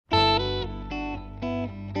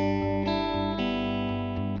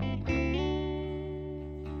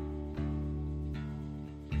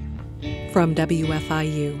From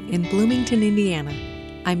WFIU in Bloomington, Indiana,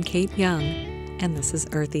 I'm Kate Young, and this is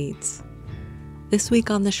Earth Eats. This week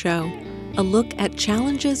on the show, a look at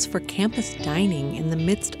challenges for campus dining in the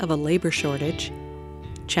midst of a labor shortage,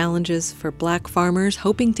 challenges for Black farmers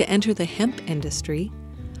hoping to enter the hemp industry,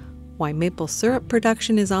 why maple syrup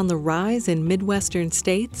production is on the rise in Midwestern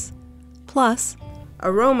states, plus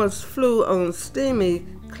aromas flew on steamy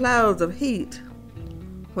clouds of heat.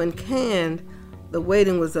 When canned, the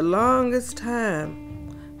waiting was the longest time.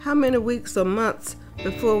 How many weeks or months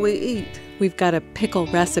before we eat? We've got a pickle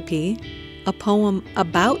recipe, a poem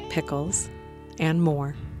about pickles, and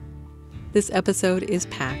more. This episode is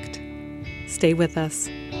packed. Stay with us.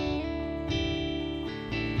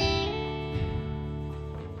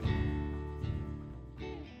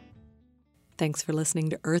 Thanks for listening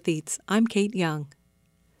to Earth Eats. I'm Kate Young.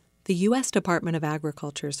 The U.S. Department of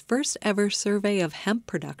Agriculture's first ever survey of hemp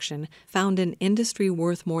production found an industry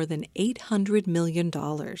worth more than $800 million.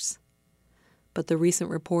 But the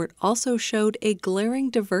recent report also showed a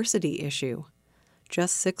glaring diversity issue.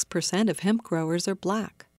 Just 6% of hemp growers are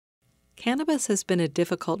Black. Cannabis has been a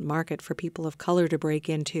difficult market for people of color to break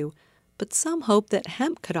into, but some hope that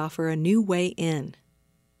hemp could offer a new way in.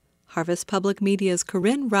 Harvest Public Media's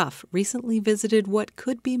Corinne Ruff recently visited what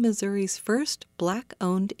could be Missouri's first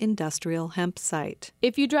Black-owned industrial hemp site.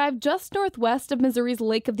 If you drive just northwest of Missouri's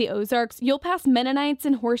Lake of the Ozarks, you'll pass Mennonites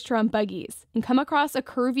and horse-drawn buggies and come across a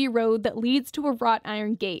curvy road that leads to a wrought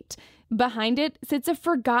iron gate. Behind it sits a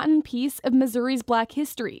forgotten piece of Missouri's Black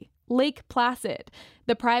history, Lake Placid.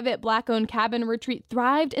 The private Black-owned cabin retreat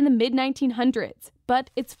thrived in the mid-1900s, but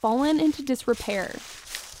it's fallen into disrepair.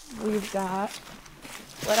 We've got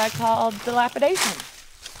what I call dilapidation.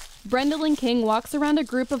 Brendalyn King walks around a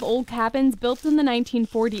group of old cabins built in the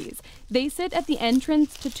 1940s. They sit at the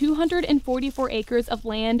entrance to 244 acres of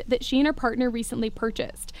land that she and her partner recently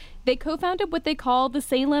purchased. They co-founded what they call the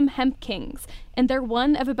Salem Hemp Kings, and they're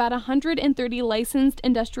one of about 130 licensed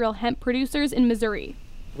industrial hemp producers in Missouri.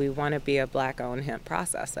 We want to be a Black-owned hemp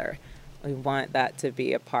processor. We want that to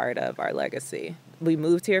be a part of our legacy. We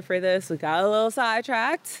moved here for this. We got a little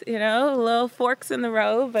sidetracked, a little forks in the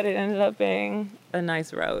road, but it ended up being a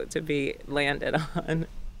nice road to be landed on.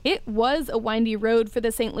 It was a windy road for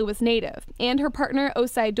the St. Louis native and her partner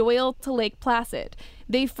Osai Doyle to Lake Placid.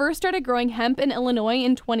 They first started growing hemp in Illinois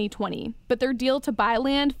in 2020, but their deal to buy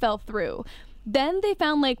land fell through. Then they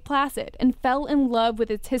found Lake Placid and fell in love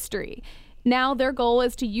with its history. Now their goal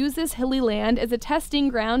is to use this hilly land as a testing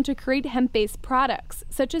ground to create hemp-based products,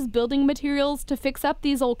 such as building materials to fix up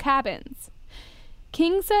these old cabins.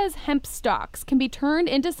 King says hemp stalks can be turned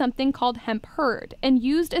into something called hemp hurd and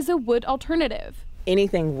used as a wood alternative.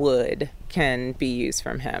 Anything wood can be used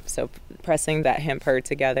from hemp. So pressing that hemp hurd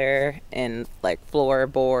together in like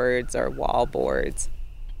floorboards or wall boards.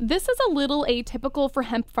 This is a little atypical for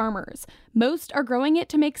hemp farmers. Most are growing it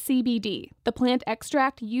to make CBD, the plant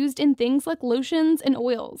extract used in things like lotions and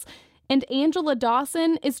oils. And Angela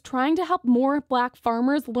Dawson is trying to help more Black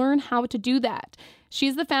farmers learn how to do that.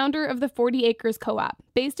 She's the founder of the 40 Acres Co-op,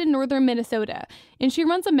 based in northern Minnesota, and she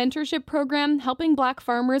runs a mentorship program helping Black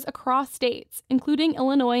farmers across states, including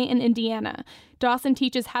Illinois and Indiana. Dawson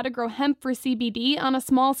teaches how to grow hemp for CBD on a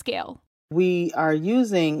small scale. We are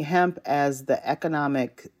using hemp as the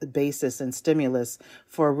economic basis and stimulus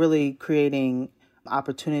for really creating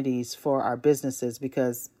opportunities for our businesses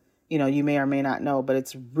because, you may or may not know, but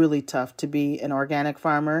it's really tough to be an organic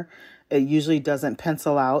farmer. It usually doesn't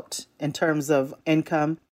pencil out in terms of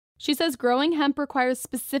income. She says growing hemp requires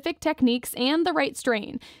specific techniques and the right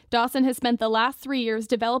strain. Dawson has spent the last 3 years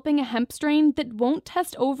developing a hemp strain that won't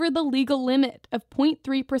test over the legal limit of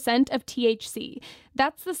 0.3% of THC.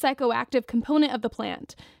 That's the psychoactive component of the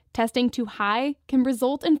plant. Testing too high can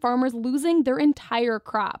result in farmers losing their entire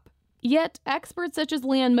crop. Yet, experts such as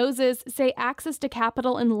Leon Moses say access to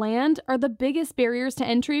capital and land are the biggest barriers to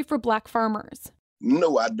entry for Black farmers.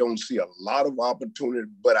 No, I don't see a lot of opportunity,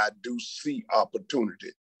 but I do see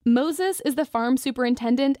opportunity. Moses is the farm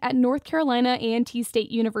superintendent at North Carolina A&T State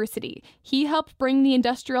University. He helped bring the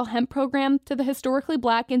industrial hemp program to the historically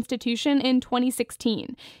Black institution in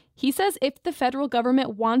 2016. He says if the federal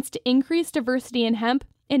government wants to increase diversity in hemp,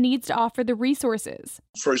 it needs to offer the resources.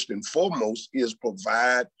 First and foremost is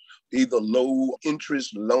provide either low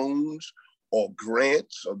interest loans or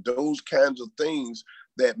grants or those kinds of things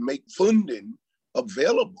that make funding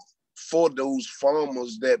available for those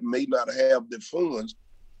farmers that may not have the funds.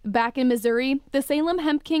 Back in Missouri, the Salem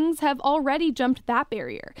Hemp Kings have already jumped that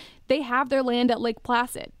barrier. They have their land at Lake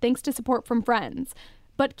Placid, thanks to support from friends.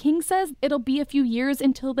 But King says it'll be a few years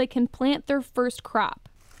until they can plant their first crop.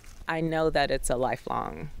 I know that it's a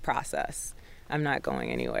lifelong process. I'm not going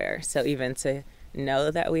anywhere. So even to know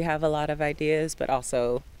that we have a lot of ideas, but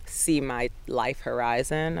also see my life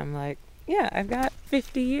horizon, I'm like, yeah, I've got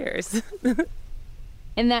 50 years.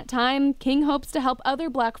 In that time, King hopes to help other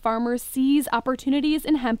Black farmers seize opportunities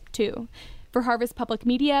in hemp too. For Harvest Public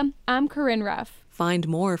Media, I'm Corinne Ruff. Find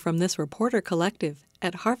more from this reporter collective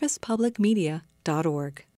at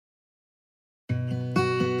harvestpublicmedia.org.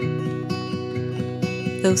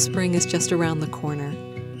 Though spring is just around the corner,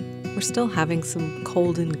 we're still having some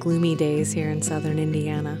cold and gloomy days here in southern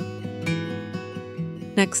Indiana.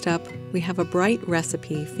 Next up, we have a bright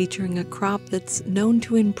recipe featuring a crop that's known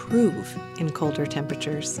to improve in colder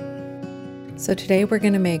temperatures. So today we're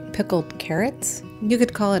going to make pickled carrots. You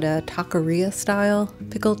could call it a taqueria style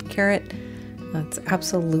pickled carrot. It's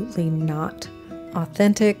absolutely not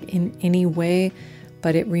authentic in any way,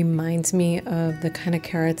 but it reminds me of the kind of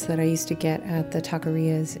carrots that I used to get at the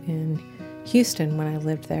taquerias in Houston when I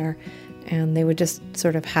lived there. And they would just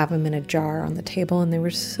sort of have them in a jar on the table, and they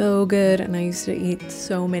were so good. And I used to eat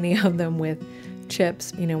so many of them with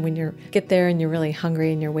chips. You know, when you get there and you're really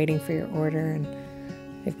hungry and you're waiting for your order, and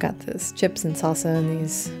they've got this chips and salsa and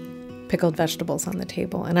these pickled vegetables on the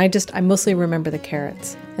table. And I mostly remember the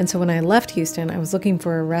carrots. And so when I left Houston, I was looking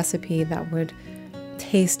for a recipe that would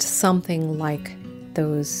taste something like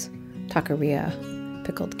those taqueria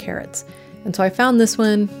pickled carrots. And so I found this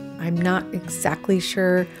one. I'm not exactly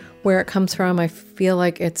sure where it comes from. I feel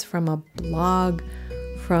like it's from a blog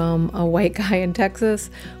from a white guy in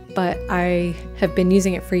Texas, but I have been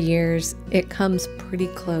using it for years. It comes pretty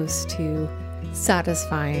close to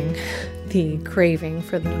satisfying the craving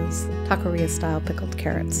for those taqueria style pickled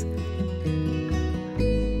carrots.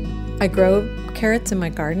 I grow carrots in my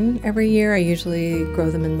garden every year. I usually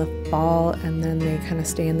grow them in the fall, and then they kind of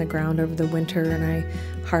stay in the ground over the winter, and I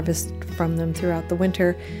harvest from them throughout the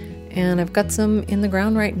winter. And I've got some in the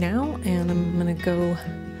ground right now, and I'm gonna go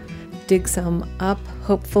dig some up,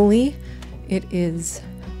 hopefully. It is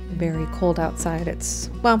very cold outside. It's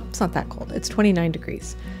not that cold. It's 29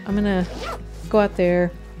 degrees. I'm gonna go out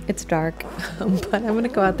there. It's dark, but I'm gonna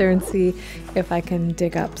go out there and see if I can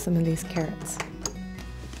dig up some of these carrots.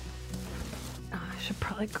 I should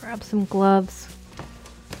probably grab some gloves.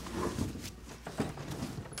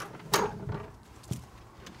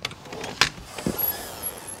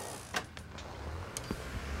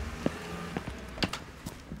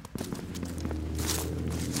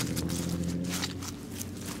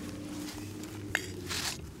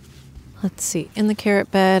 Let's see, in the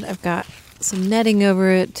carrot bed, I've got some netting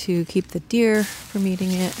over it to keep the deer from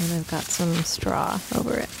eating it, and I've got some straw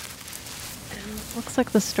over it. And it looks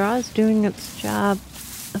like the straw is doing its job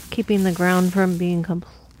of keeping the ground from being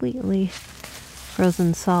completely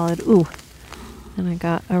frozen solid. Ooh, and I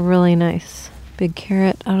got a really nice big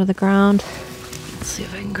carrot out of the ground. Let's see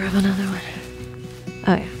if I can grab another one.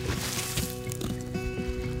 Oh yeah.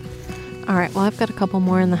 All right, well, I've got a couple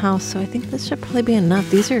more in the house, so I think this should probably be enough.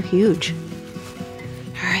 These are huge.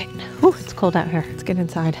 All right. Ooh, it's cold out here. Let's get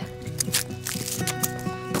inside.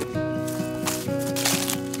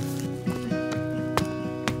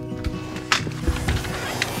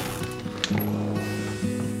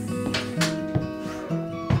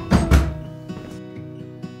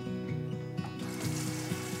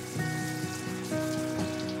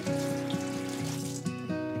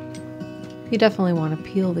 You definitely want to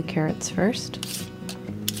peel the carrots first.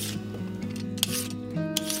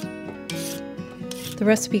 The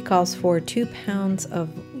recipe calls for 2 pounds of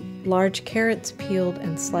large carrots peeled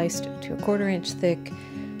and sliced to a 1/4 inch thick,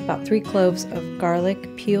 about 3 cloves of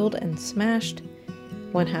garlic peeled and smashed,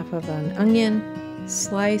 1/2 of an onion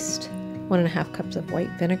sliced, 1½ cups of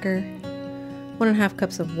white vinegar, 1½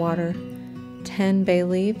 cups of water, 10 bay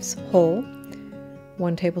leaves whole,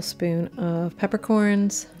 1 tablespoon of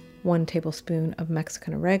peppercorns, 1 tablespoon of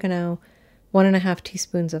Mexican oregano, 1½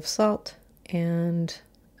 teaspoons of salt, and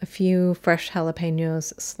a few fresh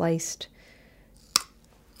jalapenos sliced.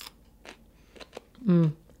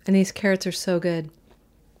 And these carrots are so good.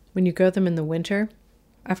 When you grow them in the winter,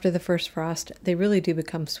 after the first frost, they really do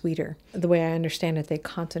become sweeter. The way I understand it, they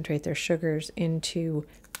concentrate their sugars into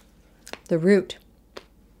the root,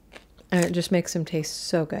 and it just makes them taste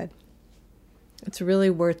so good. It's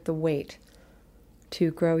really worth the wait to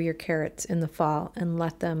grow your carrots in the fall and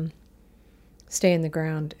let them stay in the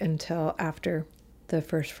ground until after the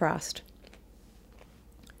first frost.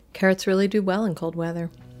 Carrots really do well in cold weather.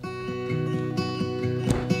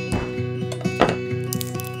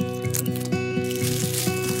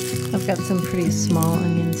 I've got some pretty small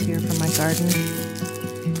onions here from my garden.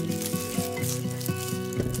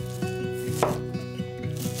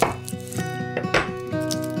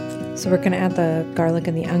 So we're going to add the garlic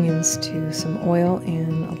and the onions to some oil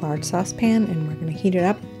in a large saucepan, and we're going to heat it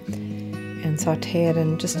up and saute it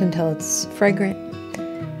and just until it's fragrant.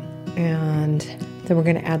 And then we're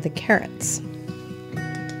going to add the carrots.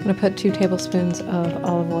 I'm going to put 2 tablespoons of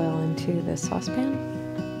olive oil into this saucepan.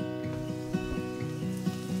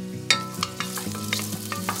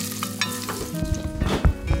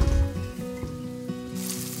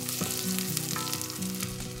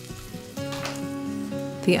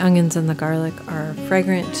 The onions and the garlic are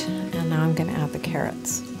fragrant, and now I'm going to add the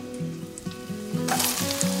carrots.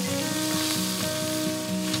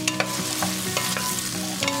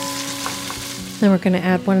 Then we're going to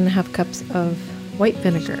add 1.5 cups of white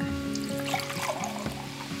vinegar.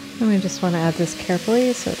 And we just want to add this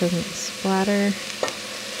carefully so it doesn't splatter.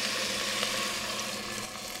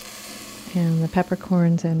 And the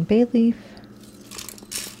peppercorns and bay leaf.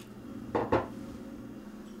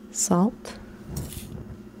 Salt.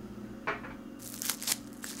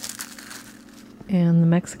 And the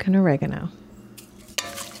Mexican oregano.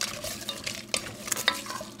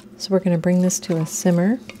 So we're going to bring this to a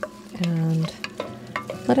simmer and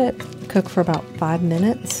let it cook for about 5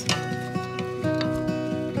 minutes.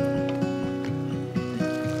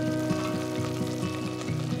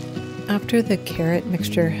 After the carrot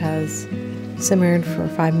mixture has simmered for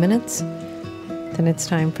 5 minutes, then it's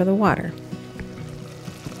time for the water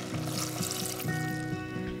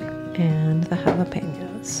and the jalapenos.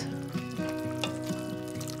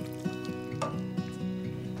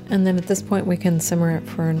 And then at this point we can simmer it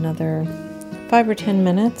for another 5 or 10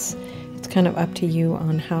 minutes. It's kind of up to you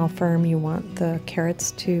on how firm you want the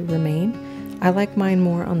carrots to remain. I like mine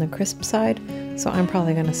more on the crisp side, so I'm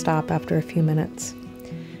probably going to stop after a few minutes.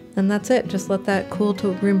 And that's it. Just let that cool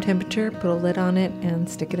to room temperature, put a lid on it, and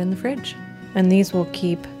stick it in the fridge. And these will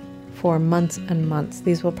keep for months and months.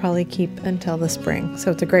 These will probably keep until the spring,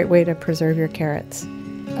 so it's a great way to preserve your carrots.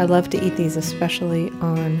 I love to eat these especially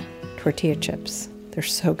on tortilla chips. They're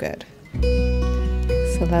so good.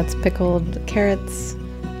 So that's pickled carrots,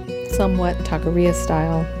 somewhat taqueria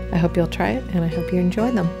style. I hope you'll try it, and I hope you enjoy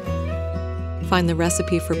them. Find the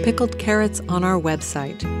recipe for pickled carrots on our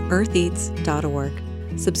website, eartheats.org.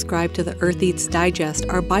 Subscribe to the Earth Eats Digest,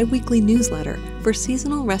 our bi-weekly newsletter, for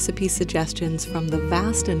seasonal recipe suggestions from the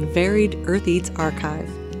vast and varied Earth Eats archive.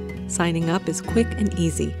 Signing up is quick and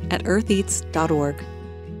easy at eartheats.org.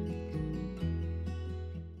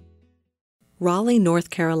 Raleigh,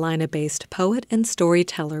 North Carolina-based poet and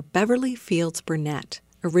storyteller Beverly Fields Burnett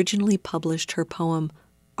originally published her poem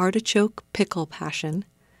Artichoke Pickle Passion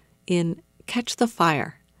in Catch the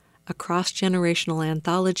Fire, a cross-generational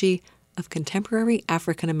anthology of contemporary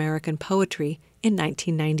African-American poetry in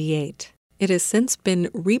 1998. It has since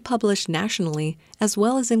been republished nationally as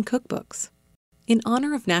well as in cookbooks. In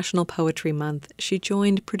honor of National Poetry Month, she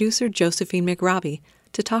joined producer Josephine McRobbie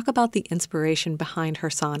to talk about the inspiration behind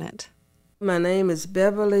her sonnet. My name is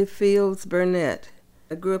Beverly Fields Burnett.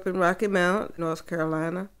 I grew up in Rocky Mount, North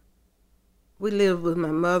Carolina. We lived with my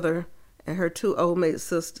mother and her 2 old maid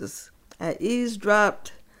sisters. I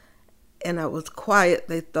eavesdropped, and I was quiet,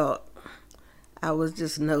 they thought. I was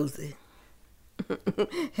just nosy.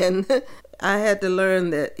 And I had to learn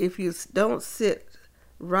that if you don't sit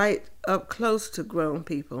right up close to grown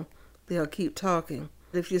people, they'll keep talking.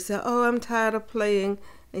 If you say, oh, I'm tired of playing,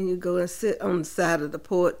 and you go and sit on the side of the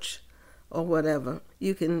porch or whatever,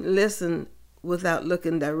 you can listen without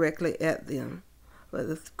looking directly at them. But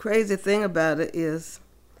the crazy thing about it is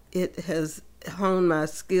it has honed my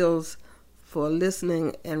skills for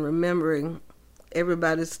listening and remembering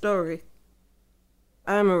everybody's story.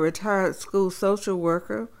 I'm a retired school social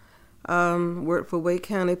worker, worked for Wake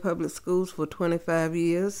County Public Schools for 25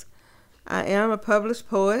 years. I am a published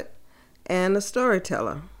poet and a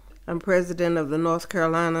storyteller. I'm president of the North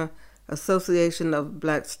Carolina Association of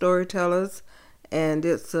Black Storytellers, and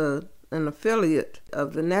it's an affiliate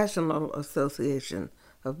of the National Association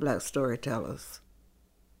of Black Storytellers.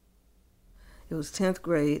 It was 10th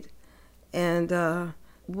grade, and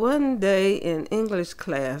one day in English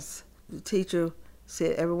class, the teacher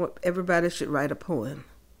said everybody should write a poem.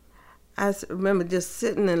 I remember just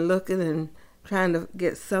sitting and looking and trying to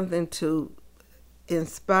get something to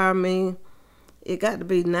inspire me. It got to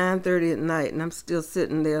be 9:30 at night, and I'm still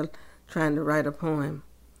sitting there trying to write a poem.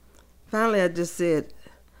 Finally, I just said,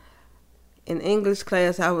 in English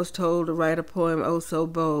class, I was told to write a poem, Oh So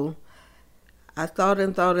Bold. I thought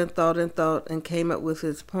and thought and thought and thought and came up with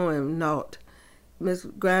this poem, Naught. Miss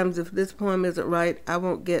Grimes, if this poem isn't right, I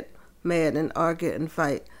won't get mad and argue and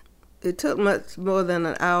fight. It took much more than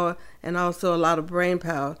an hour and also a lot of brain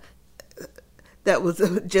power. That was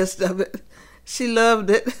the gist of it. She loved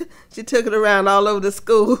it. She took it around all over the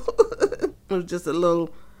school. It was just a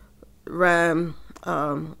little rhyme,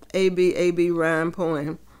 A-B rhyme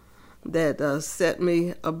poem that set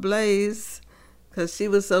me ablaze because she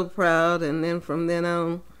was so proud. And then from then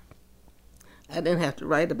on, I didn't have to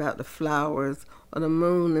write about the flowers or the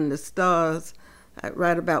moon and the stars. I'd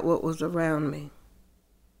write about what was around me.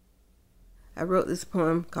 I wrote this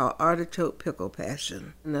poem called Artichoke Pickle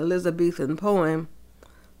Passion, an Elizabethan poem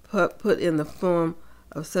put in the form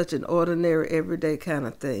of such an ordinary, everyday kind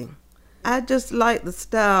of thing. I just like the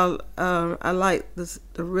style. I like the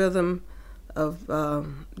rhythm of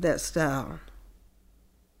that style.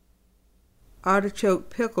 Artichoke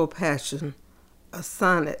Pickle Passion, a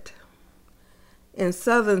sonnet. In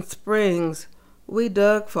southern springs, we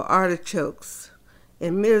dug for artichokes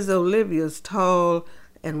in Miss Olivia's tall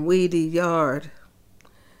and weedy yard.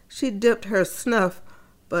 She dipped her snuff,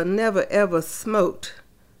 but never ever smoked.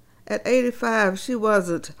 At 85, she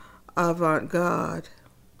wasn't avant-garde.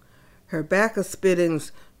 Her back of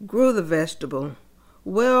spittings grew the vegetable.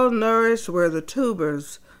 Well nourished were the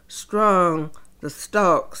tubers, strong the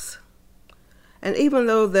stalks. And even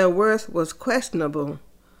though their worth was questionable,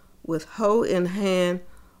 with hoe in hand,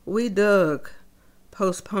 we dug,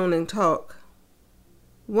 postponing talk.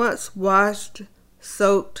 Once washed,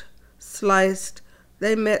 soaked, sliced,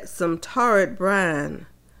 they met some torrid brine.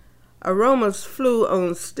 Aromas flew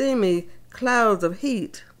on steamy clouds of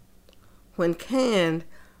heat. When canned,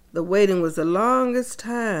 the waiting was the longest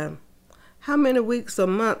time. How many weeks or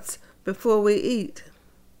months before we eat?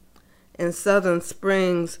 In southern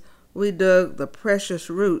springs, we dug the precious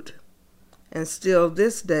root, and still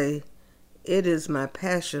this day, it is my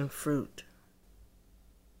passion fruit.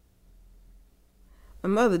 My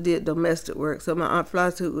mother did domestic work, so my Aunt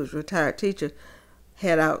Flossie, who was a retired teacher,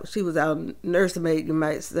 she was our nursemaid, you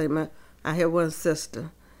might say. I had one sister.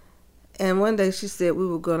 And one day she said we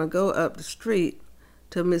were going to go up the street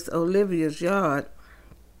to Miss Olivia's yard.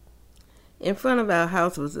 In front of our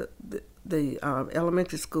house was the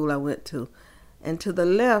elementary school I went to. And to the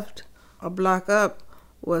left, a block up,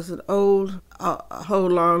 was an old, a whole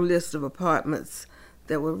long list of apartments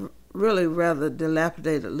that were really rather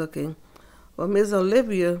dilapidated looking. Well, Miss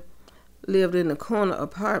Olivia lived in the corner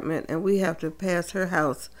apartment, and we have to pass her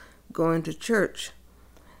house going to church.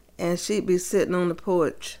 And she'd be sitting on the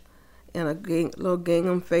porch in a little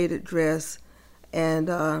gingham faded dress,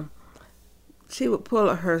 and she would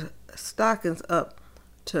pull her stockings up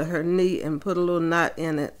to her knee and put a little knot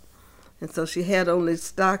in it. And so she had on these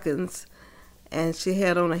stockings, and she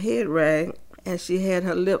had on a head rag, and she had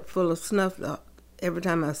her lip full of snuff every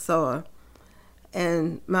time I saw her.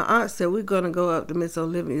 And my aunt said, we're going to go up to Miss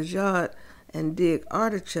Olivia's yard and dig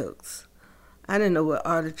artichokes. I didn't know what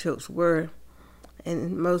artichokes were.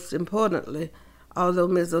 And most importantly, although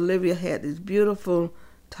Miss Olivia had these beautiful,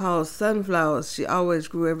 tall sunflowers she always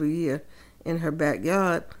grew every year in her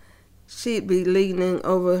backyard, she'd be leaning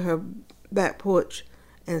over her back porch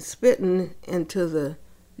and spitting into the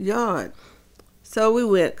yard. So we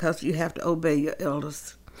went, because you have to obey your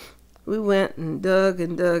elders. We went and dug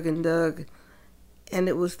and dug and dug. And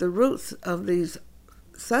it was the roots of these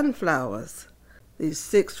sunflowers, these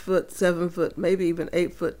 6 foot, 7 foot, maybe even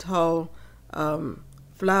 8 foot tall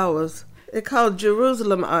flowers. They're called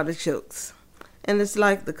Jerusalem artichokes. And it's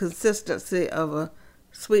like the consistency of a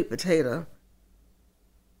sweet potato.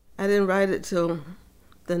 I didn't write it till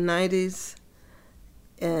the 90s.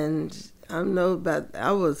 And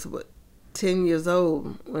I was 10 years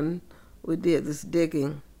old when we did this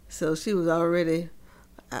digging. So she was already,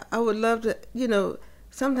 I would love to,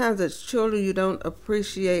 sometimes as children you don't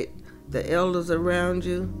appreciate the elders around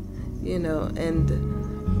you,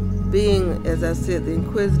 and being, as I said, the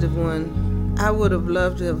inquisitive one, I would have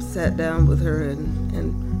loved to have sat down with her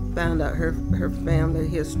and found out her family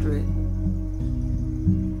history.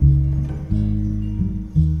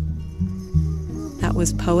 That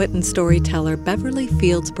was poet and storyteller Beverly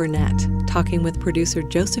Fields Burnett talking with producer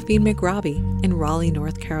Josephine McRobbie in Raleigh,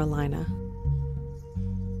 North Carolina.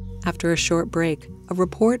 After a short break, a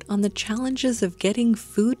report on the challenges of getting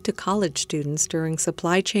food to college students during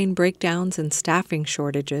supply chain breakdowns and staffing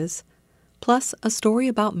shortages, plus a story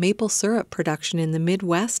about maple syrup production in the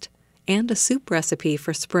Midwest and a soup recipe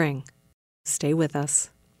for spring. Stay with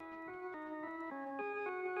us.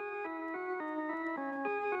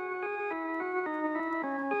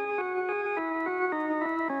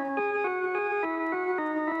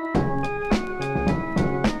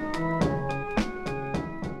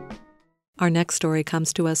 Our next story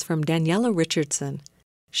comes to us from Daniela Richardson.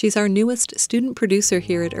 She's our newest student producer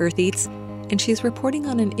here at Earth Eats, and she's reporting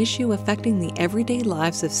on an issue affecting the everyday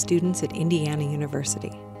lives of students at Indiana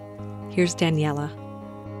University. Here's Daniela.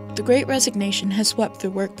 The Great Resignation has swept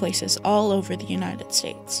through workplaces all over the United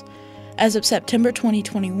States. As of September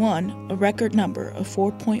 2021, a record number of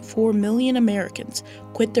 4.4 million Americans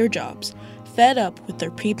quit their jobs, fed up with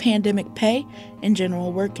their pre-pandemic pay and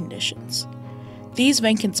general work conditions. These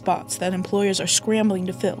vacant spots that employers are scrambling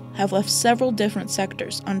to fill have left several different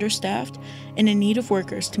sectors understaffed and in need of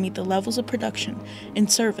workers to meet the levels of production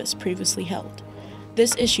and service previously held.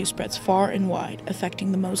 This issue spreads far and wide,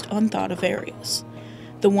 affecting the most unthought of areas.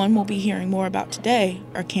 The one we'll be hearing more about today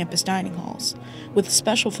are campus dining halls, with a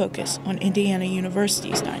special focus on Indiana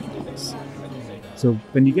University's dining halls. So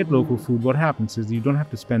when you get local food, what happens is you don't have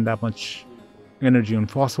to spend that much energy on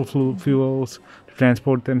fossil fuels to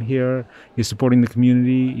transport them here. You're supporting the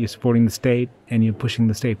community, you're supporting the state, and you're pushing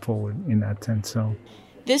the state forward in that sense. So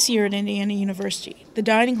this year at Indiana University, the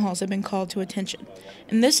dining halls have been called to attention,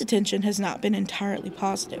 and this attention has not been entirely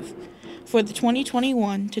positive. For the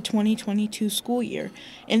 2021 to 2022 school year,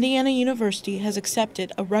 Indiana University has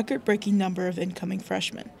accepted a record-breaking number of incoming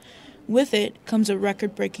freshmen. With it comes a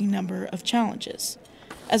record-breaking number of challenges.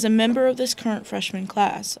 As a member of this current freshman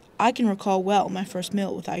class, I can recall well my first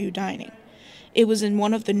meal with IU Dining. It was in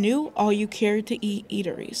one of the new all-you-care-to-eat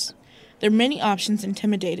eateries. Their many options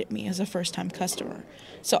intimidated me as a first-time customer,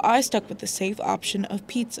 so I stuck with the safe option of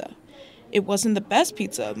pizza. It wasn't the best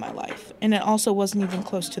pizza of my life, and it also wasn't even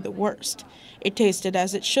close to the worst. It tasted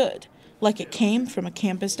as it should, like it came from a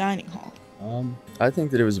campus dining hall. I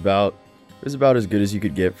think that it was about as good as you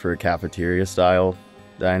could get for a cafeteria-style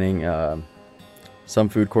dining. Some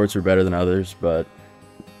food courts were better than others, but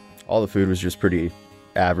all the food was just pretty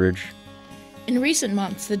average. In recent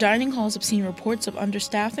months, the dining halls have seen reports of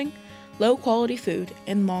understaffing, low-quality food,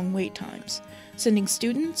 and long wait times, sending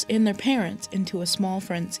students and their parents into a small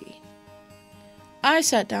frenzy. I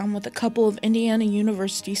sat down with a couple of Indiana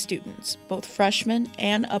University students, both freshmen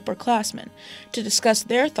and upperclassmen, to discuss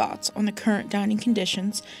their thoughts on the current dining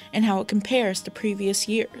conditions and how it compares to previous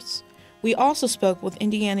years. We also spoke with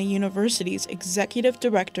Indiana University's Executive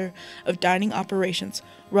Director of Dining Operations,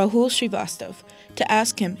 Rahul Srivastava, to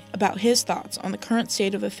ask him about his thoughts on the current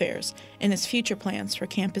state of affairs and his future plans for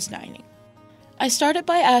campus dining. I started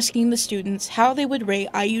by asking the students how they would rate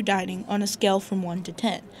IU Dining on a scale from 1 to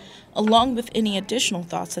 10, along with any additional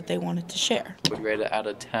thoughts that they wanted to share. I would rate it out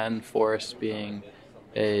of 10, Forrest being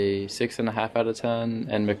a 6.5 out of 10,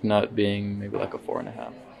 and McNutt being maybe like a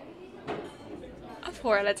 4.5. A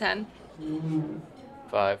 4 out of 10.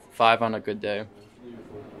 5 on a good day.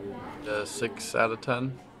 6 out of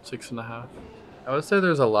 10, 6.5. I would say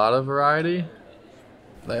there's a lot of variety.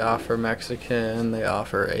 They offer Mexican, they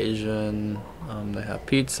offer Asian, they have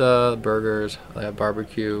pizza, burgers, they have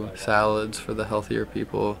barbecue, salads for the healthier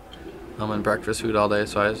people, and breakfast food all day.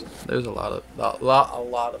 So there's a lot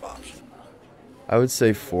of options. I would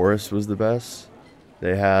say Forrest was the best.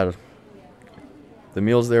 They had the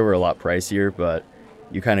meals there were a lot pricier, but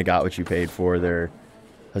you kind of got what you paid for. Their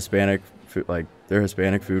Hispanic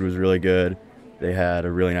food was really good. They had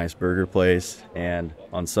a really nice burger place, and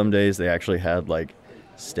on some days they actually had like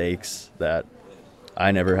steaks that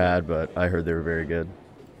I never had, but I heard they were very good.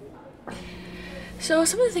 So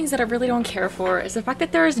some of the things that I really don't care for is the fact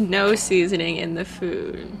that there is no seasoning in the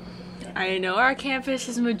food. I know our campus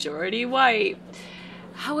is majority white.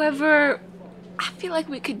 However, I feel like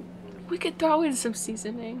we could throw in some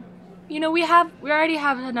seasoning. You know, we already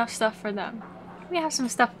have enough stuff for them. We have some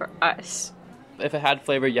stuff for us. If it had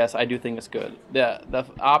flavor, yes, I do think it's good. The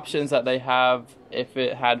options that they have, if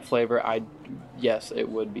it had flavor, yes, it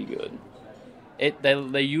would be good.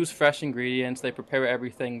 They use fresh ingredients. They prepare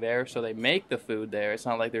everything there, so they make the food there. It's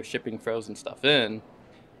not like they're shipping frozen stuff in,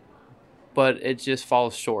 but it just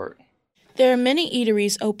falls short. There are many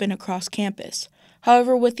eateries open across campus.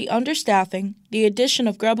 However, with the understaffing, the addition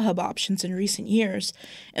of Grubhub options in recent years,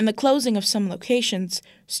 and the closing of some locations,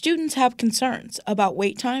 students have concerns about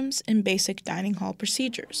wait times and basic dining hall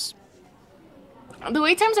procedures. The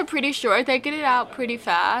wait times are pretty short. They get it out pretty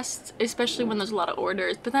fast, especially when there's a lot of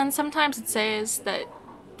orders. But then sometimes it says that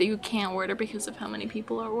you can't order because of how many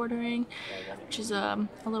people are ordering, which is a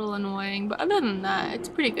little annoying. But other than that, it's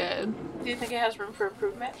pretty good. Do you think it has room for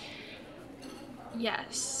improvement?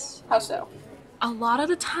 Yes. How so? A lot of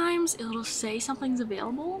the times it'll say something's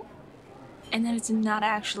available, and then it's not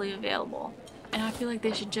actually available. And I feel like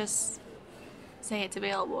they should just say it's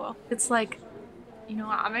available. It's like, you know,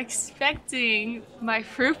 I'm expecting my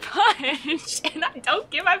fruit punch, and I don't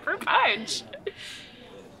get my fruit punch.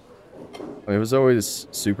 It was always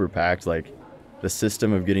super packed. Like, the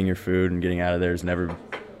system of getting your food and getting out of there has never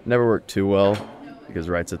worked too well, because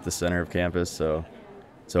Wright's at the center of campus, so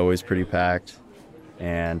it's always pretty packed.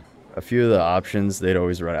 And a few of the options they'd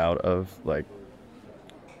always run out of, like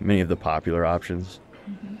many of the popular options.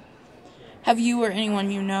 Mm-hmm. Have you or anyone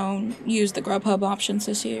you know used the Grubhub options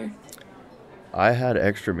this year? I had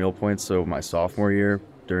extra meal points, so my sophomore year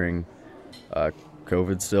during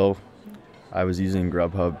COVID still, I was using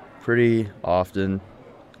Grubhub pretty often,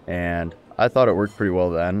 and I thought it worked pretty well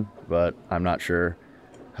then, but I'm not sure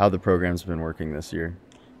how the program's been working this year.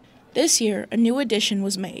 This year, a new addition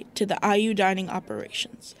was made to the IU dining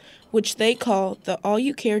operations, which they call the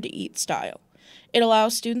all-you-care-to-eat style. It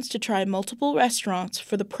allows students to try multiple restaurants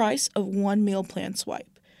for the price of one meal plan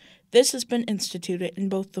swipe. This has been instituted in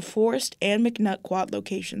both the Forest and McNutt Quad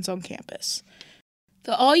locations on campus.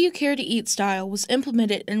 The all-you-care-to-eat style was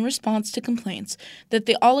implemented in response to complaints that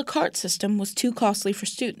the a la carte system was too costly for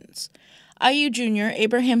students. IU junior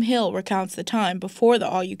Abraham Hill recounts the time before the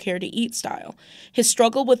all-you-care-to-eat style, his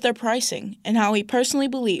struggle with their pricing, and how he personally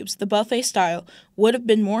believes the buffet style would have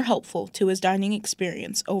been more helpful to his dining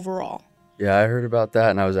experience overall. Yeah, I heard about that,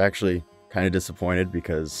 and I was actually kind of disappointed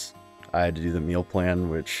because I had to do the meal plan,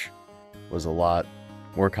 which was a lot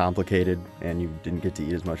more complicated, and you didn't get to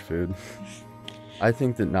eat as much food. I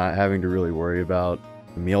think that not having to really worry about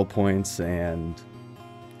meal points and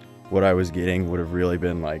what I was getting would have really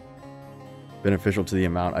been beneficial to the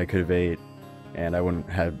amount I could have ate, and I wouldn't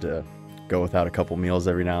have to go without a couple meals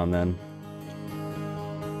every now and then.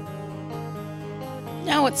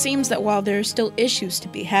 Now it seems that while there are still issues to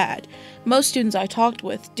be had, most students I talked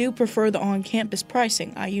with do prefer the on-campus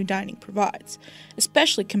pricing IU Dining provides,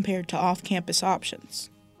 especially compared to off-campus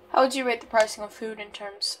options. How would you rate the pricing of food in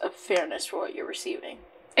terms of fairness for what you're receiving?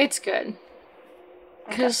 It's good.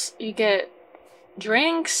 Because you get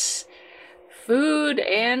drinks, food,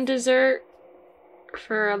 and dessert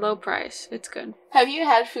for a low price. It's good. Have you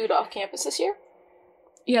had food off campus this year?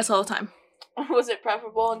 Yes, all the time. Was it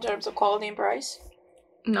preferable in terms of quality and price?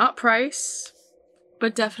 Not price,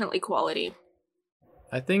 but definitely quality.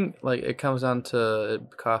 I think it comes down to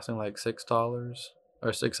it costing $6 or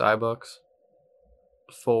 $6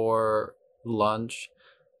 for lunch.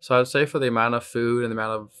 So I'd say for the amount of food and the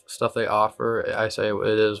amount of stuff they offer, I say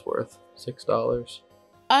it is worth $6.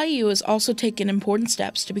 IU has also taken important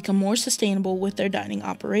steps to become more sustainable with their dining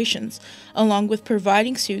operations, along with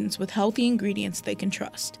providing students with healthy ingredients they can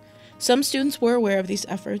trust. Some students were aware of these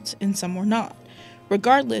efforts and some were not.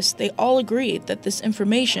 Regardless, they all agreed that this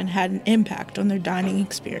information had an impact on their dining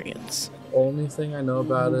experience. Only thing I know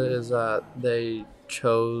about it is that they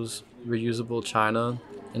chose reusable china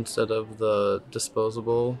instead of the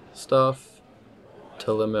disposable stuff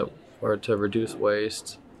to limit or to reduce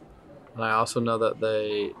waste. And I also know that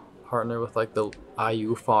they partner with the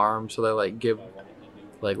IU farm, so they give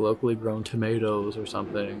locally grown tomatoes or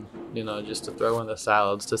something, just to throw in the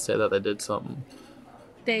salads to say that they did something.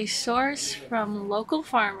 They source from local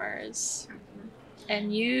farmers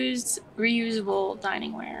and use reusable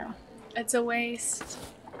dining ware. It's a waste.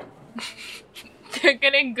 They're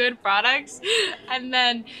getting good products and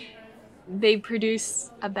then they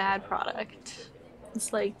produce a bad product.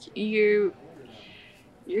 It's you're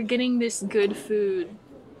getting this good food,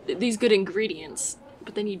 these good ingredients,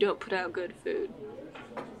 but then you don't put out good food.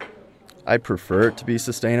 I prefer it to be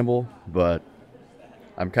sustainable, but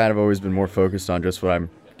I'm kind of always been more focused on just what I'm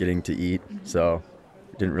getting to eat, so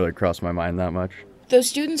it didn't really cross my mind that much. Though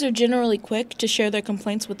students are generally quick to share their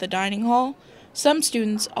complaints with the dining hall, some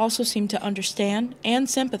students also seem to understand and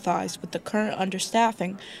sympathize with the current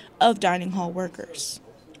understaffing of dining hall workers.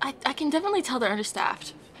 I can definitely tell they're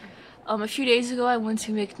understaffed. A few days ago, I went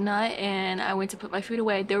to McNutt and I went to put my food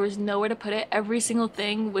away. There was nowhere to put it. Every single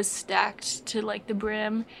thing was stacked to the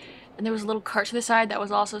brim. And there was a little cart to the side that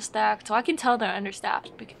was also stacked. So I can tell they're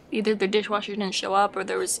understaffed. Because either their dishwasher didn't show up or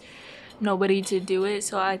there was nobody to do it.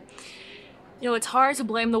 So it's hard to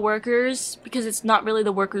blame the workers because it's not really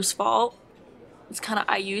the workers' fault. It's kind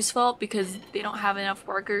of IU's fault because they don't have enough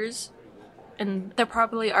workers. And they're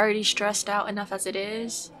probably already stressed out enough as it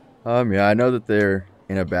is. Yeah, I know that they're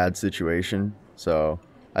in a bad situation. So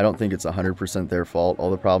I don't think it's 100% their fault,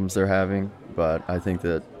 all the problems they're having. But I think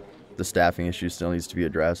that the staffing issue still needs to be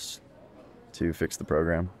addressed to fix the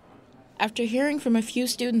program. After hearing from a few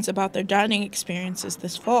students about their dining experiences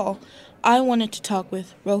this fall, I wanted to talk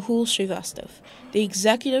with Rahul Srivastav, the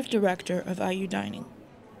executive director of IU Dining.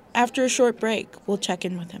 After a short break, we'll check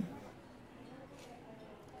in with him.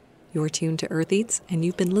 You're tuned to Earth Eats, and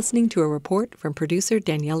you've been listening to a report from producer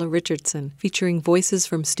Daniela Richardson, featuring voices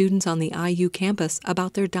from students on the IU campus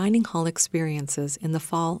about their dining hall experiences in the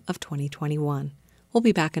fall of 2021. We'll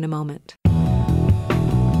be back in a moment.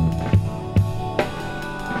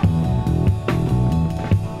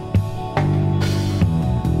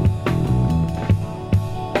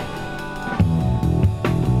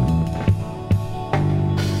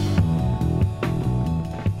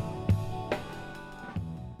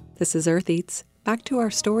 This is Earth Eats. Back to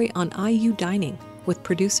our story on IU dining with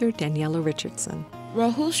producer Daniela Richardson.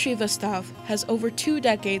 Rahul Srivastav has over 2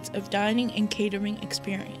 decades of dining and catering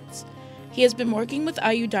experience. He has been working with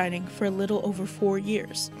IU Dining for a little over 4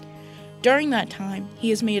 years. During that time,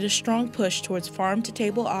 he has made a strong push towards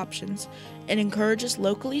farm-to-table options and encourages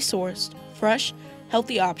locally sourced, fresh,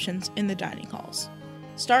 healthy options in the dining halls.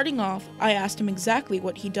 Starting off, I asked him exactly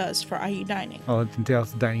what he does for IU Dining. Well, it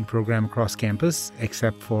entails a dining program across campus,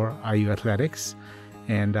 except for IU Athletics,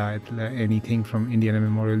 and anything from Indiana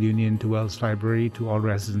Memorial Union to Wells Library to all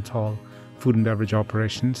residence hall, food and beverage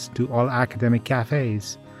operations to all academic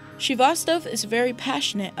cafes. Srivastava is very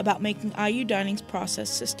passionate about making IU Dining's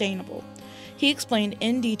process sustainable. He explained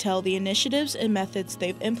in detail the initiatives and methods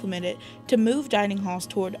they've implemented to move dining halls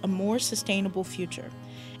toward a more sustainable future,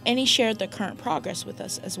 and he shared their current progress with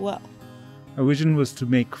us as well. Our vision was to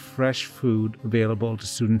make fresh food available to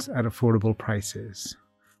students at affordable prices,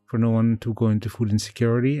 for no one to go into food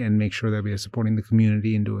insecurity, and make sure that we are supporting the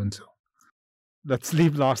community in doing so. Let's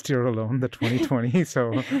leave last year alone, the 2020,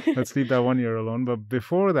 so let's leave that 1 year alone. But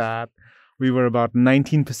before that, we were about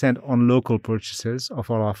 19% on local purchases of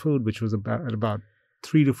all our food, which was about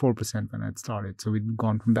 3 to 4% when I'd started. So we'd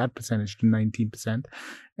gone from that percentage to 19%.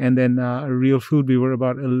 And then real food, we were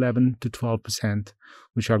about 11 to 12%,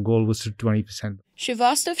 which our goal was to 20%.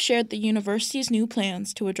 Srivastava shared the university's new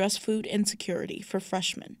plans to address food insecurity for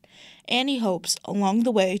freshmen, and he hopes along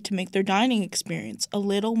the way to make their dining experience a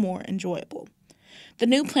little more enjoyable. The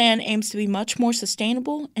new plan aims to be much more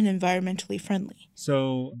sustainable and environmentally friendly.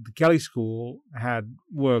 So the Kelley School had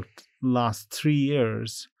worked last 3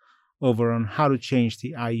 years over on how to change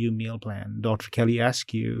the IU meal plan. Dr. Kelly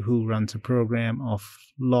Askew, who runs a program of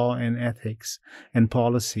law and ethics and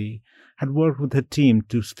policy, had worked with her team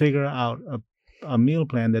to figure out a meal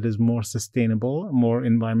plan that is more sustainable, more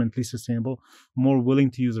environmentally sustainable, more willing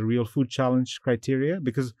to use a real food challenge criteria.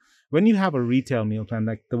 Because when you have a retail meal plan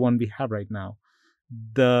like the one we have right now,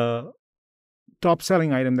 the top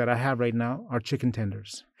selling item that I have right now are chicken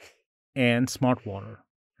tenders and smart water,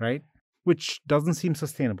 right? Which doesn't seem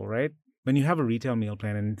sustainable, right? When you have a retail meal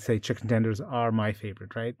plan and say chicken tenders are my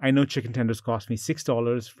favorite, right? I know chicken tenders cost me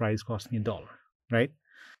 $6, fries cost me $1, right?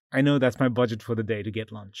 I know that's my budget for the day to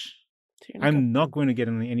get lunch. I'm not going to get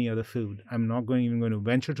any other food. I'm not even going to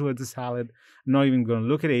venture towards a salad. I'm not even going to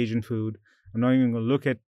look at Asian food. I'm not even going to look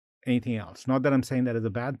at anything else. Not that I'm saying that is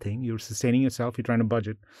a bad thing. You're sustaining yourself. You're trying to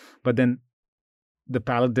budget. But then the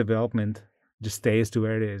palate development just stays to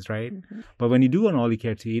where it is, right? Mm-hmm. But when you do an all you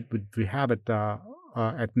care to eat, which we have at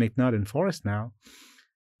McNutt in Forest now,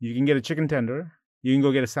 you can get a chicken tender. You can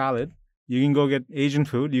go get a salad. You can go get Asian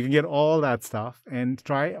food. You can get all that stuff and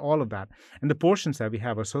try all of that. And the portions that we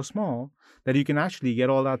have are so small that you can actually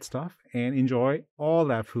get all that stuff and enjoy all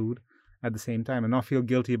that food at the same time and not feel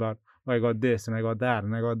guilty about, oh, I got this and I got that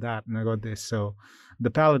and I got that and I got this. So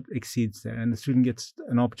the palate exceeds there and the student gets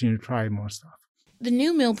an opportunity to try more stuff. The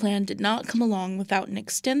new meal plan did not come along without an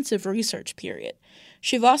extensive research period.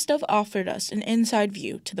 Srivastava offered us an inside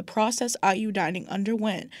view to the process IU Dining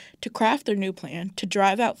underwent to craft their new plan to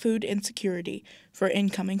drive out food insecurity for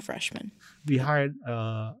incoming freshmen. We hired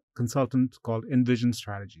a consultant called Envision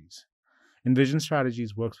Strategies. Envision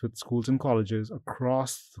Strategies works with schools and colleges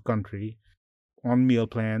across the country on meal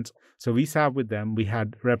plans. So we sat with them. We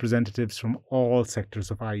had representatives from all sectors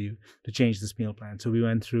of IU to change this meal plan. So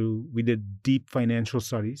we did deep financial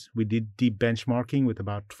studies. We did deep benchmarking with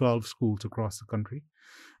about 12 schools across the country.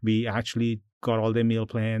 We actually got all their meal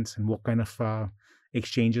plans and what kind of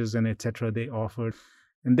exchanges and etc. they offered.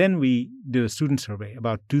 And then we did a student survey.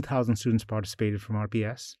 About 2,000 students participated from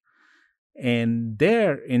RPS. And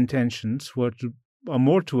their intentions were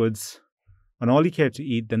more towards an all you care to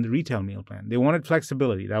eat than the retail meal plan. They wanted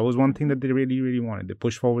flexibility. That was one thing that they really, really wanted. They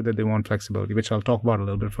pushed forward that they want flexibility, which I'll talk about a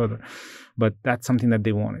little bit further. But that's something that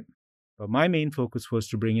they wanted. But my main focus was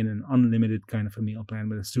to bring in an unlimited kind of a meal plan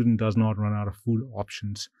where the student does not run out of food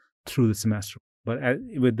options through the semester. But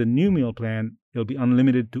with the new meal plan, it'll be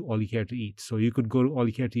unlimited to all you care to eat. So you could go to all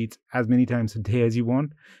you care to eat as many times a day as you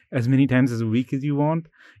want, as many times as a week as you want.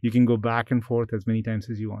 You can go back and forth as many times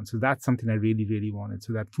as you want. So that's something I really, really wanted.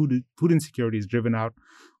 So that food insecurity is driven out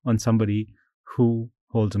on somebody who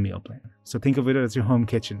holds a meal plan. So think of it as your home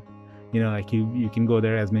kitchen. You know, like you can go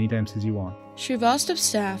there as many times as you want. Srivastava's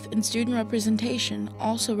staff and student representation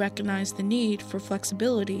also recognize the need for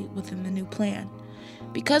flexibility within the new plan.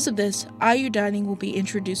 Because of this, IU Dining will be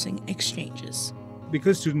introducing exchanges.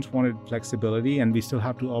 Because students wanted flexibility and we still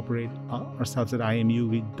have to operate ourselves at IMU,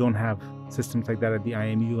 we don't have systems like that at the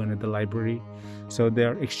IMU and at the library. So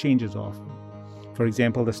there are exchanges offered. For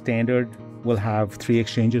example, the standard will have 3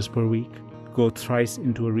 exchanges per week. go thrice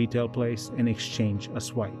into a retail place and exchange a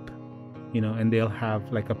swipe, and they'll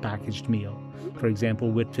have like a packaged meal. For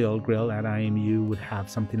example, Whitfield Grill at IMU would have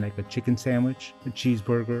something like a chicken sandwich, a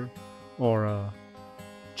cheeseburger, or a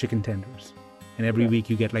chicken tenders. And every week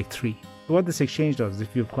you get like 3. So what this exchange does is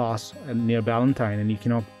if you have class near Ballantyne and you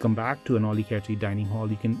cannot come back to an All You Care to Eat dining hall,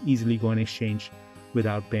 you can easily go and exchange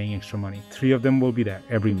without paying extra money. 3 of them will be there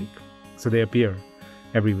every week. So they appear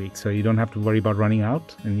every week. So you don't have to worry about running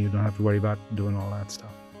out and you don't have to worry about doing all that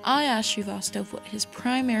stuff. I asked Srivastava what his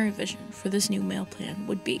primary vision for this new meal plan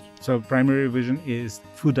would be. So primary vision is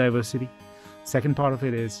food diversity. Second part of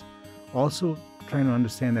it is also trying to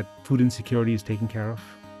understand that food insecurity is taken care of,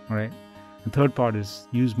 all right? The third part is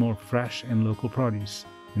use more fresh and local produce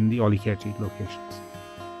in the All You Care to Eat locations.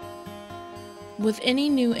 With any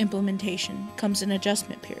new implementation comes an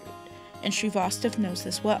adjustment period, and Srivastava knows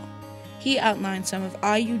this well. He outlined some of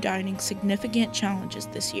IU Dining's significant challenges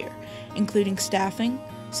this year, including staffing,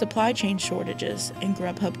 supply chain shortages, and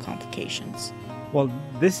Grubhub complications. Well,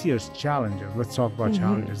 this year's challenges, let's talk about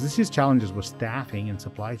challenges. This year's challenges were staffing and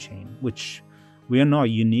supply chain, which we are not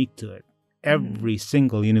unique to it. Every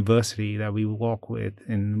single university that we work with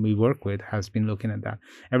has been looking at that.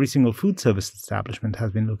 Every single food service establishment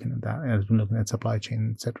has been looking at that, has been looking at supply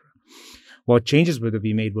chain, etc. What changes would have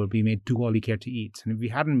been made 2 All You Care to Eats. And if we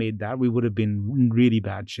hadn't made that, we would have been in really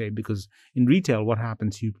bad shape, because in retail, what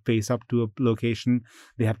happens? You face up to a location,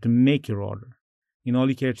 they have to make your order. In All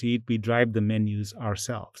You Care to Eat, we drive the menus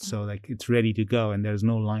ourselves. So like it's ready to go and there's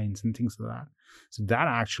no lines and things like that. So that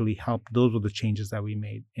actually helped. Those were the changes that we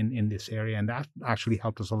made in this area. And that actually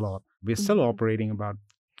helped us a lot. We're still operating about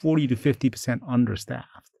 40 to 50%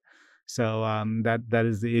 understaffed. So that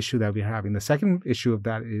is the issue that we're having. The second issue of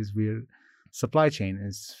that is supply chain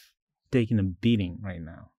is taking a beating right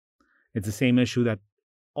now. It's the same issue that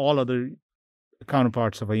all other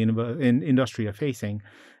counterparts of industry are facing.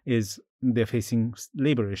 Is they're facing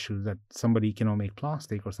labor issues, that somebody cannot make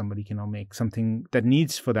plastic or somebody cannot make something that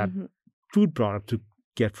needs for that food product to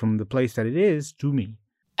get from the place that it is to me.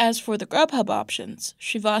 As for the Grubhub options,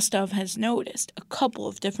 Srivastava has noticed a couple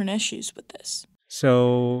of different issues with this.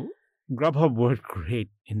 So Grubhub worked great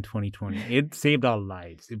in 2020. It saved our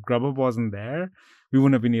lives. If Grubhub wasn't there, we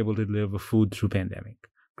wouldn't have been able to deliver food through pandemic.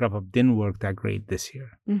 Grubhub didn't work that great this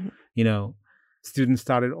year. Students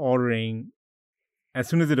started ordering. As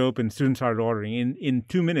soon as it opened, students started ordering. In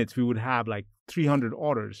 2 minutes, we would have like 300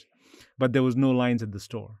 orders, but there was no lines at the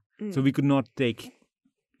store. So we could not take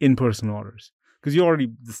in-person orders, because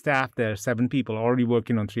the staff there, 7 people, are already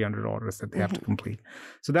working on 300 orders that they have to complete.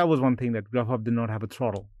 So that was one thing, that Grubhub did not have a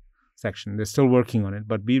throttle section. They're still working on it,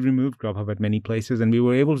 but we removed Grubhub at many places, and we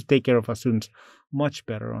were able to take care of our students much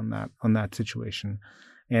better on that situation.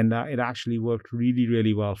 And it actually worked really,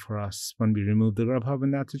 really well for us when we removed the Grubhub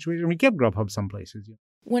in that situation. We kept Grubhub some places.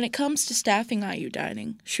 When it comes to staffing IU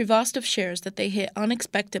Dining, Srivastava shares that they hit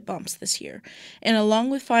unexpected bumps this year, and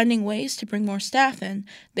along with finding ways to bring more staff in,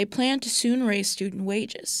 they plan to soon raise student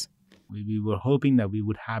wages. We were hoping that we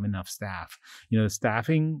would have enough staff.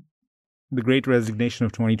 Staffing, the Great Resignation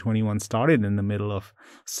of 2021 started in the middle of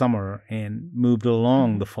summer and moved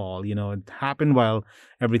along the fall. It happened while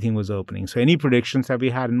everything was opening. So any predictions that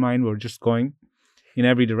we had in mind were just going in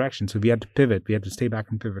every direction. So we had to pivot. We had to stay back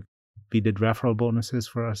and pivot. We did referral bonuses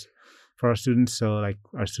for our students. So like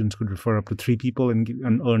our students could refer up to 3 people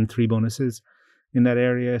and earn 3 bonuses in that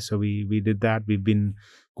area. So we did that. We've been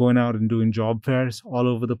going out and doing job fairs all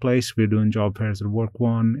over the place. We're doing job fairs at Work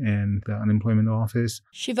One and the unemployment office.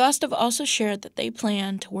 Srivastava also shared that they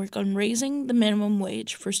plan to work on raising the minimum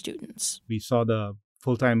wage for students. We saw the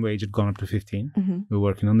full-time wage had gone up to 15. We're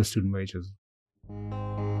working on the student wages.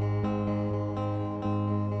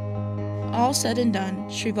 All said and done,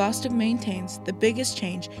 Srivastava maintains the biggest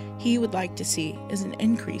change he would like to see is an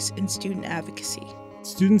increase in student advocacy.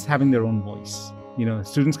 Students having their own voice.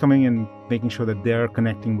 Students coming and making sure that they're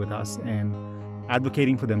connecting with us and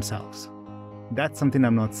advocating for themselves. That's something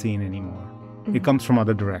I'm not seeing anymore. It comes from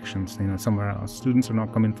other directions, somewhere else. Students are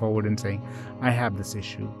not coming forward and saying, I have this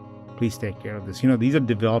issue. Please take care of this. These are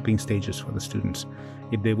developing stages for the students.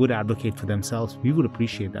 If they would advocate for themselves, we would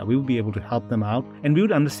appreciate that. We would be able to help them out, and we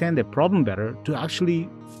would understand their problem better to actually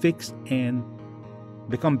fix and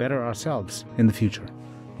become better ourselves in the future.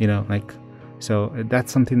 So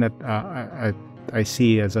that's something that I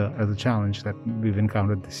see as a challenge that we've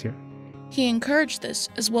encountered this year. He encouraged this,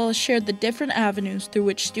 as well as shared the different avenues through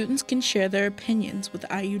which students can share their opinions with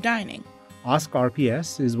IU Dining. Ask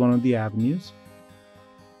RPS is one of the avenues.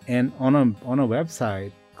 And on a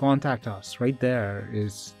website, contact us. Right there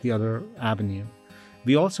is the other avenue.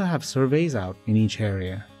 We also have surveys out in each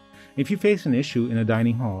area. If you face an issue in a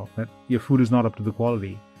dining hall that your food is not up to the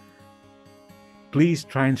quality, please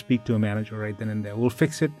try and speak to a manager right then and there. We'll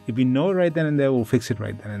fix it. If we know right then and there, we'll fix it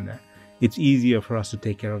right then and there. It's easier for us to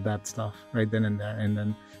take care of that stuff right then and there. And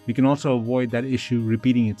then we can also avoid that issue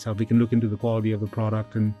repeating itself. We can look into the quality of the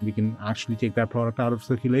product, and we can actually take that product out of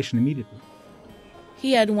circulation immediately.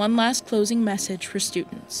 He had one last closing message for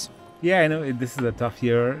students. Yeah, I know this is a tough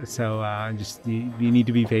year, so we need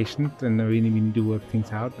to be patient, and we need to work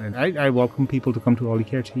things out. And I welcome people to come to Ollie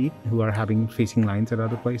Care to eat who are facing lines at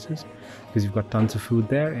other places, because you've got tons of food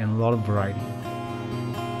there and a lot of variety.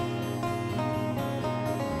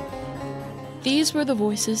 These were the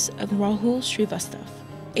voices of Rahul Srivastav,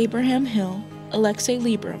 Abraham Hill, Alexei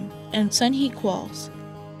Libram, and Sunhee Qualls.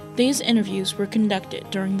 These interviews were conducted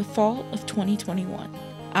during the fall of 2021.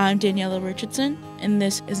 I'm Daniela Richardson, and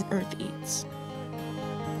this is Earth Eats.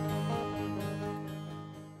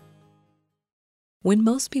 When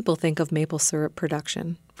most people think of maple syrup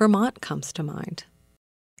production, Vermont comes to mind.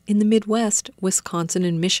 In the Midwest, Wisconsin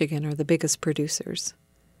and Michigan are the biggest producers.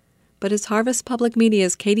 But as Harvest Public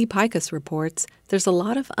Media's Katie Pikus reports, there's a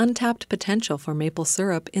lot of untapped potential for maple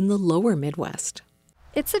syrup in the lower Midwest.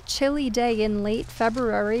 It's a chilly day in late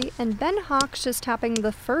February, and Ben Hawksh is tapping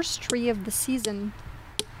the first tree of the season.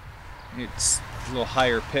 It's a little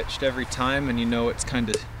higher pitched every time, and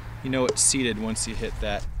it's seeded once you hit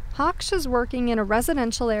that. Hawksh is working in a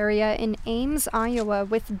residential area in Ames, Iowa,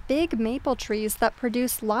 with big maple trees that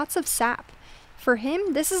produce lots of sap. For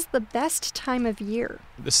him, this is the best time of year.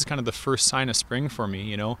 This is kind of the first sign of spring for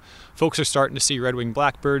me, Folks are starting to see red-winged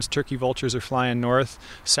blackbirds, turkey vultures are flying north,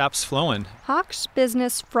 sap's flowing. Hawksh's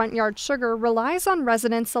business, Front Yard Sugar, relies on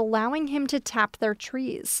residents allowing him to tap their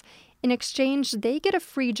trees. In exchange, they get a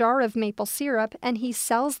free jar of maple syrup, and he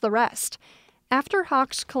sells the rest. After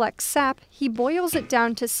Hawksh collects sap, he boils it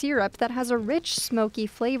down to syrup that has a rich, smoky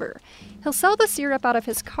flavor. He'll sell the syrup out of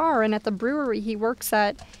his car and at the brewery he works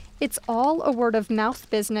at. It's all a word-of-mouth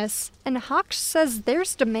business, and Hawksh says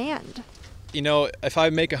there's demand. If I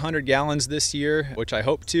make 100 gallons this year, which I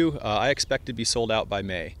hope to, I expect to be sold out by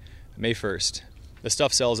May 1st. The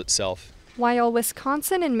stuff sells itself. While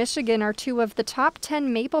Wisconsin and Michigan are two of the top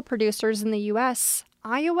 10 maple producers in the U.S.,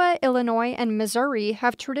 Iowa, Illinois, and Missouri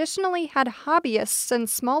have traditionally had hobbyists and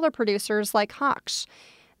smaller producers like Hawksh.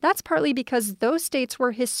 That's partly because those states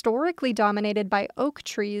were historically dominated by oak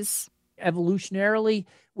trees. Evolutionarily,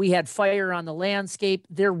 we had fire on the landscape.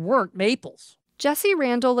 There weren't maples. Jesse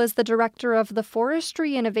Randall is the director of the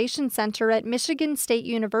Forestry Innovation Center at Michigan State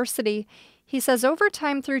University. He says over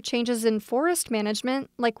time, through changes in forest management,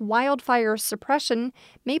 like wildfire suppression,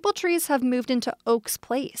 maple trees have moved into oak's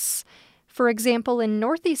place. For example, in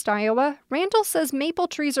northeast Iowa, Randall says maple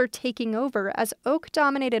trees are taking over as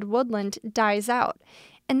oak-dominated woodland dies out.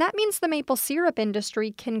 And that means the maple syrup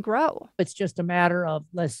industry can grow. It's just a matter of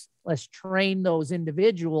let's train those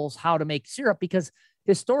individuals how to make syrup, because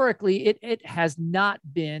historically it has not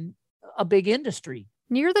been a big industry.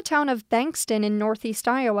 Near the town of Bankston in northeast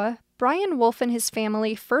Iowa, Brian Wolf and his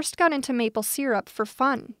family first got into maple syrup for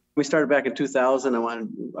fun. We started back in 2000.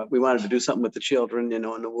 We wanted to do something with the children, in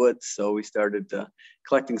the woods. So we started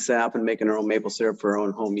collecting sap and making our own maple syrup for our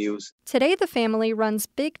own home use. Today, the family runs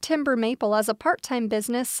Big Timber Maple as a part-time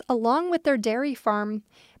business along with their dairy farm.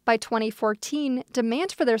 By 2014,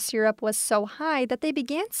 demand for their syrup was so high that they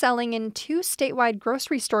began selling in 2 statewide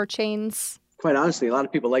grocery store chains. Quite honestly, a lot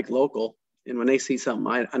of people like local. And when they see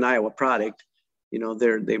something, an Iowa product,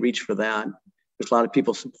 they reach for that. There's a lot of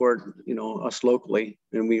people support, us locally,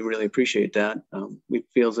 and we really appreciate that. We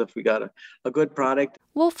feel as if we got a good product.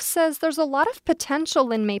 Wolf says there's a lot of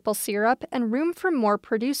potential in maple syrup and room for more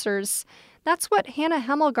producers. That's what Hannah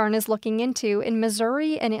Hemmelgarn is looking into in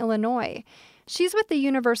Missouri and Illinois. She's with the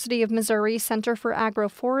University of Missouri Center for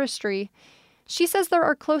Agroforestry. She says there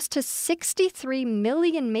are close to 63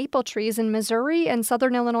 million maple trees in Missouri and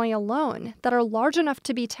southern Illinois alone that are large enough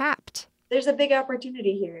to be tapped. There's a big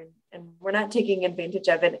opportunity here, and we're not taking advantage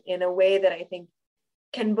of it in a way that I think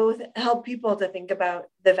can both help people to think about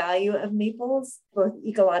the value of maples, both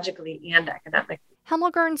ecologically and economically.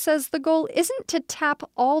 Hemmelgarn says the goal isn't to tap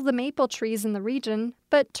all the maple trees in the region,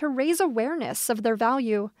 but to raise awareness of their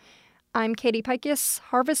value. I'm Katie Pikus,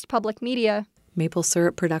 Harvest Public Media. Maple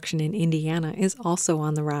syrup production in Indiana is also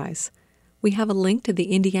on the rise. We have a link to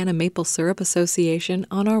the Indiana Maple Syrup Association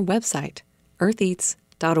on our website,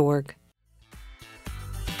 eartheats.org.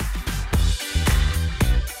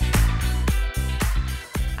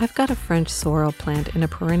 I've got a French sorrel plant in a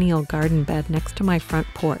perennial garden bed next to my front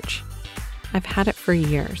porch. I've had it for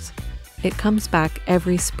years. It comes back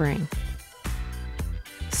every spring.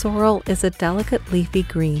 Sorrel is a delicate leafy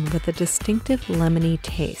green with a distinctive lemony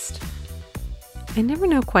taste. I never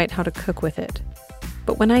know quite how to cook with it,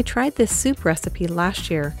 but when I tried this soup recipe last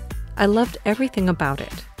year, I loved everything about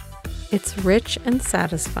it. It's rich and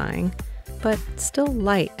satisfying, but still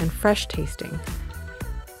light and fresh tasting.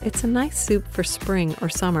 It's a nice soup for spring or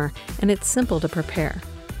summer, and it's simple to prepare.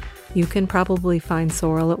 You can probably find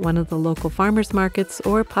sorrel at one of the local farmers markets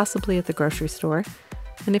or possibly at the grocery store.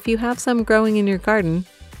 And if you have some growing in your garden,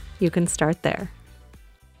 you can start there.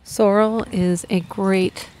 Sorrel is a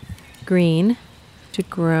great green to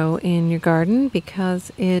grow in your garden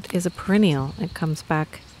because it is a perennial. It comes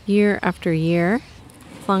back year after year.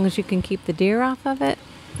 As long as you can keep the deer off of it,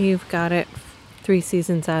 you've got it 3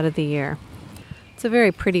 seasons out of the year. It's a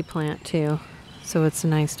very pretty plant too, so it's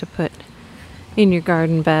nice to put in your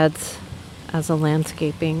garden beds as a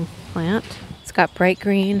landscaping plant. It's got bright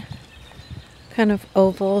green, kind of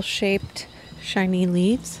oval shaped, shiny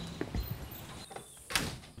leaves.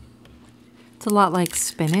 It's a lot like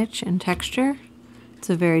spinach in texture.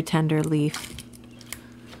 It's a very tender leaf.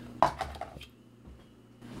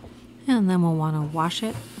 And then we'll want to wash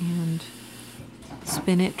it and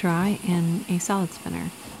spin it dry in a salad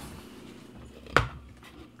spinner.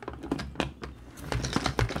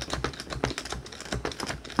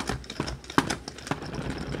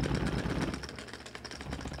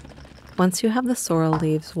 Once you have the sorrel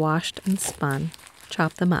leaves washed and spun,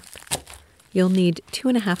 chop them up. You'll need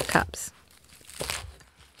 2.5 cups.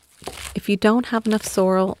 If you don't have enough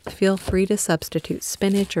sorrel, feel free to substitute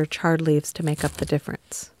spinach or chard leaves to make up the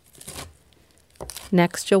difference.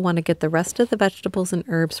 Next, you'll want to get the rest of the vegetables and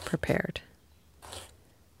herbs prepared.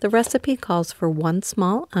 The recipe calls for 1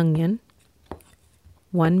 small onion,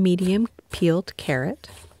 1 medium peeled carrot,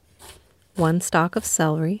 1 stalk of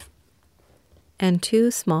celery, and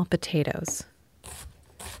 2 small potatoes.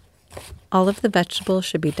 All of the vegetables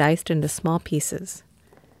should be diced into small pieces.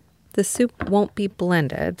 The soup won't be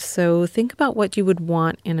blended, so think about what you would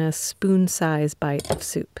want in a spoon-sized bite of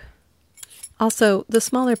soup. Also, the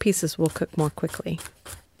smaller pieces will cook more quickly.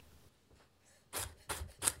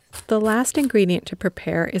 The last ingredient to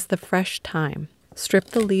prepare is the fresh thyme. Strip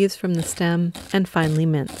the leaves from the stem and finely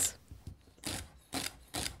mince.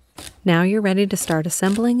 Now you're ready to start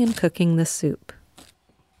assembling and cooking the soup.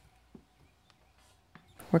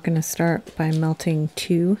 We're going to start by melting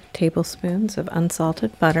 2 tablespoons of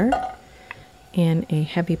unsalted butter in a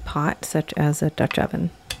heavy pot such as a Dutch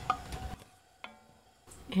oven.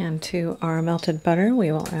 And to our melted butter,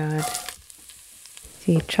 we will add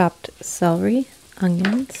the chopped celery,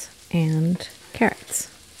 onions, and carrots.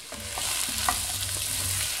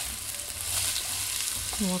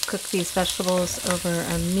 And we'll cook these vegetables over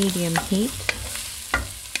a medium heat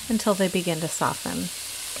until they begin to soften.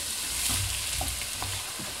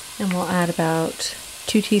 And we'll add about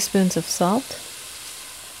 2 teaspoons of salt,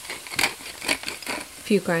 a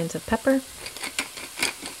few grinds of pepper,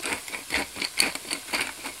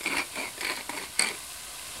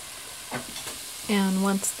 and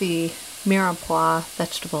once the mirepoix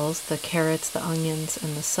vegetables, the carrots, the onions,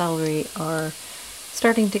 and the celery are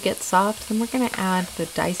starting to get soft, then we're going to add the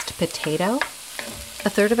diced potato,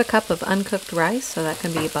 1/3 cup of uncooked rice, so that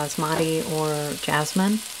can be basmati or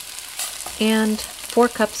jasmine, and 4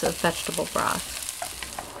 cups of vegetable broth.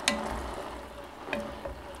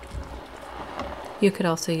 You could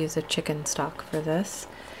also use a chicken stock for this.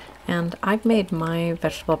 And I've made my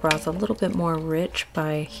vegetable broth a little bit more rich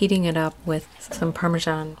by heating it up with some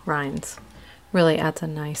Parmesan rinds. Really adds a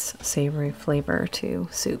nice savory flavor to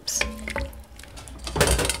soups.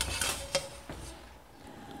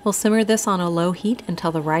 We'll simmer this on a low heat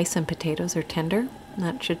until the rice and potatoes are tender.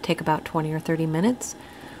 That should take about 20 or 30 minutes.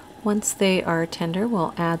 Once they are tender,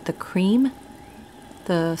 we'll add the cream,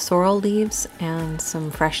 the sorrel leaves, and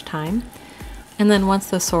some fresh thyme. And then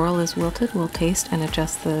once the sorrel is wilted, we'll taste and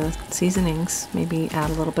adjust the seasonings. Maybe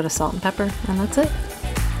add a little bit of salt and pepper, and that's it.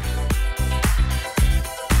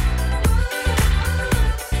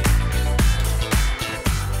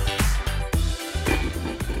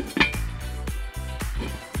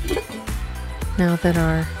 Now that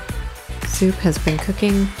our soup has been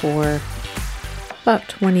cooking for about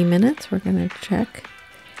 20 minutes, we're going to check.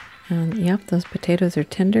 And yep, those potatoes are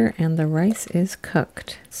tender and the rice is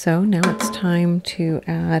cooked. So now it's time to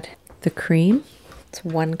add the cream. It's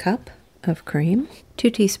 1 cup of cream,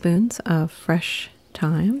 2 teaspoons of fresh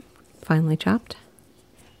thyme, finely chopped,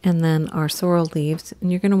 and then our sorrel leaves.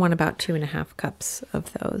 And you're going to want about 2.5 cups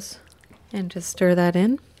of those. And just stir that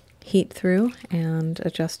in, heat through, and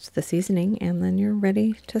adjust the seasoning, and then you're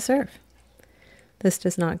ready to serve. This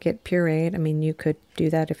does not get pureed. I mean, you could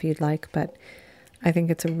do that if you'd like, but I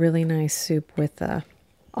think it's a really nice soup with a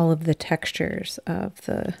all of the textures of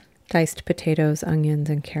the diced potatoes, onions,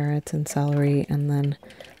 and carrots and celery, and then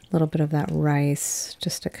a little bit of that rice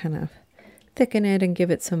just to kind of thicken it and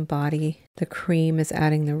give it some body. The cream is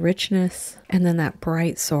adding the richness, and then that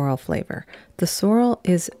bright sorrel flavor. The sorrel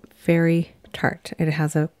is very tart. It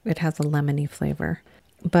has a lemony flavor.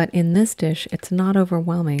 But in this dish, it's not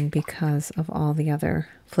overwhelming because of all the other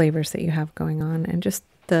flavors that you have going on and just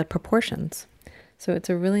the proportions. So it's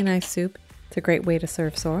a really nice soup. It's a great way to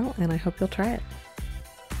serve sorrel, and I hope you'll try it.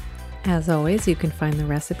 As always, you can find the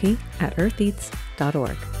recipe at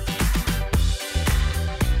eartheats.org.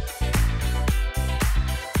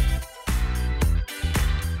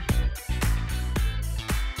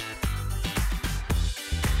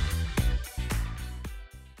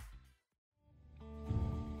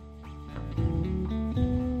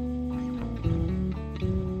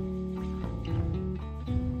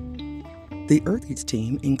 The Earth Eats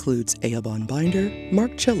team includes Eobon Binder,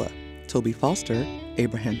 Mark Chilla, Toby Foster,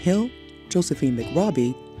 Abraham Hill, Josephine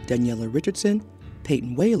McRobbie, Daniela Richardson,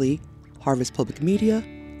 Peyton Whaley, Harvest Public Media,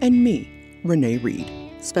 and me, Renee Reed.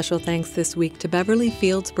 Special thanks this week to Beverly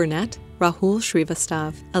Fields Burnett, Rahul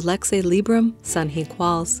Srivastav, Alexei Libram, Sunhee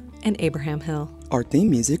Qualls, and Abraham Hill. Our theme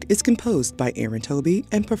music is composed by Aaron Toby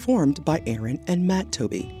and performed by Aaron and Matt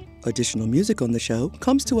Toby. Additional music on the show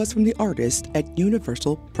comes to us from the artists at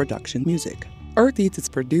Universal Production Music. Earth Eats is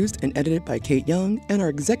produced and edited by Kate Young, and our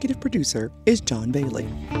executive producer is John Bailey.